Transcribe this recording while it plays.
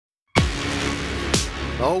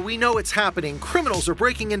Oh, we know it's happening. Criminals are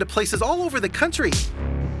breaking into places all over the country.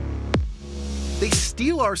 They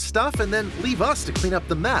steal our stuff and then leave us to clean up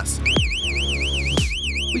the mess.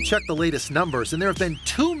 We checked the latest numbers, and there have been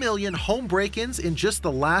 2 million home break-ins in just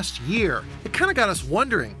the last year. It kind of got us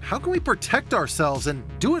wondering, how can we protect ourselves and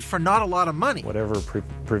do it for not a lot of money? Whatever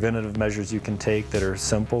preventative measures you can take that are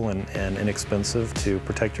simple and inexpensive to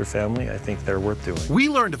protect your family, I think they're worth doing. We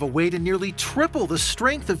learned of a way to nearly triple the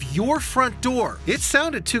strength of your front door. It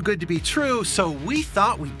sounded too good to be true, so we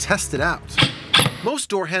thought we'd test it out. Most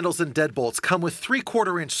door handles and deadbolts come with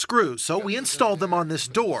 3/4-inch screws, so we installed them on this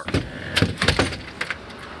door.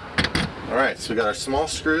 All right, so we got our small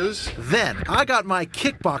screws. Then I got my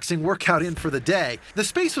kickboxing workout in for the day. The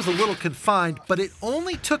space was a little confined, but it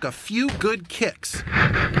only took a few good kicks.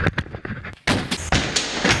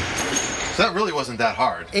 So that really wasn't that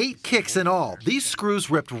hard. 8 kicks in all. These screws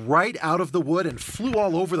ripped right out of the wood and flew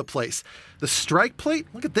all over the place. The strike plate,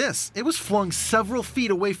 look at this. It was flung several feet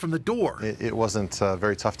away from the door. It wasn't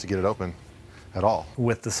very tough to get it open at all.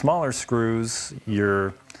 With the smaller screws,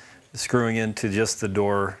 you're screwing into just the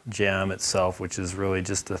door jamb itself, which is really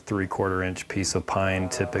just a 3/4-inch piece of pine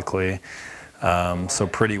typically. So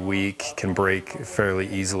pretty weak, can break fairly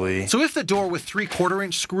easily. So if the door with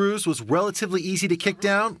 3/4-inch screws was relatively easy to kick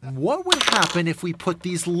down, what would happen if we put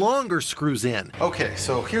these longer screws in? Okay,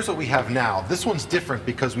 so here's what we have now. This one's different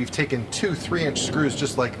because we've taken 2 3-inch screws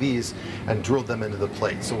just like these and drilled them into the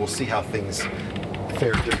plate. So we'll see how things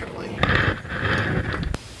fare differently.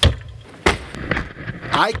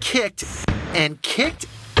 I kicked and kicked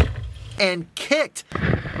and kicked.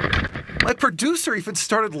 My producer even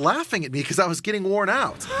started laughing at me because I was getting worn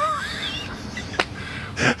out.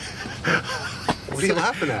 What are you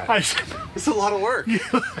laughing at? It's a lot of work.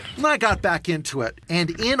 And I got back into it,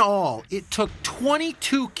 and in all, it took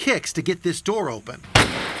 22 kicks to get this door open.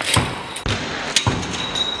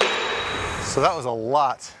 So that was a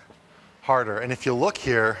lot harder. And if you look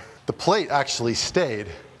here, the plate actually stayed.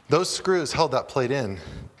 Those screws held that plate in.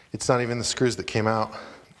 It's not even the screws that came out.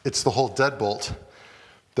 It's the whole deadbolt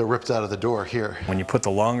that ripped out of the door here. When you put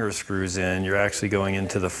the longer screws in, you're actually going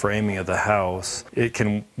into the framing of the house. It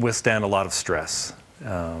can withstand a lot of stress.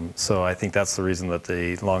 So I think that's the reason that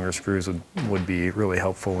the longer screws would be really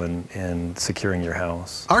helpful in securing your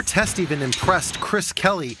house. Our test even impressed Chris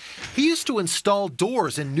Kelly. He used to install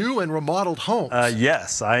doors in new and remodeled homes.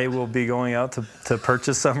 Yes, I will be going out to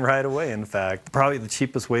purchase some right away, in fact. Probably the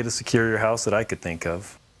cheapest way to secure your house that I could think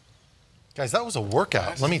of. Guys, that was a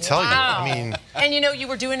workout, let me tell you. Wow. I mean, and you know, you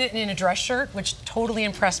were doing it in a dress shirt, which totally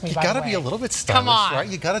impressed me, by the way. you gotta be a little bit stylish, Come on. right?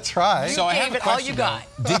 You gotta try. So I have it all you got.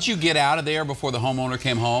 Did you get out of there before the homeowner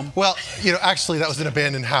came home? Well, you know, actually that was an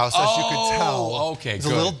abandoned house, as you could tell. Okay, It's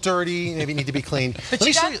good. a little dirty, maybe need to be cleaned. But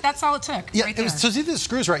you got, that's all it took, Yeah, right there. so see the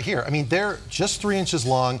screws right here. I mean, they're just 3 inches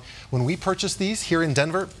long. When we purchased these here in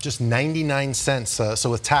Denver, just 99 cents. So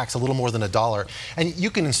with tax, a little more than $1. And you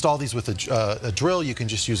can install these with a drill. You can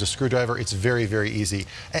just use a screwdriver. It's very, very easy.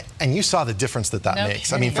 And you saw the difference that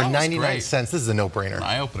makes. I mean, for 99 cents, this is a no-brainer.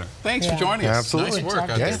 Eye opener. Thanks for joining us. Absolutely. Nice work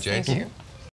out there, Jake. Thank you.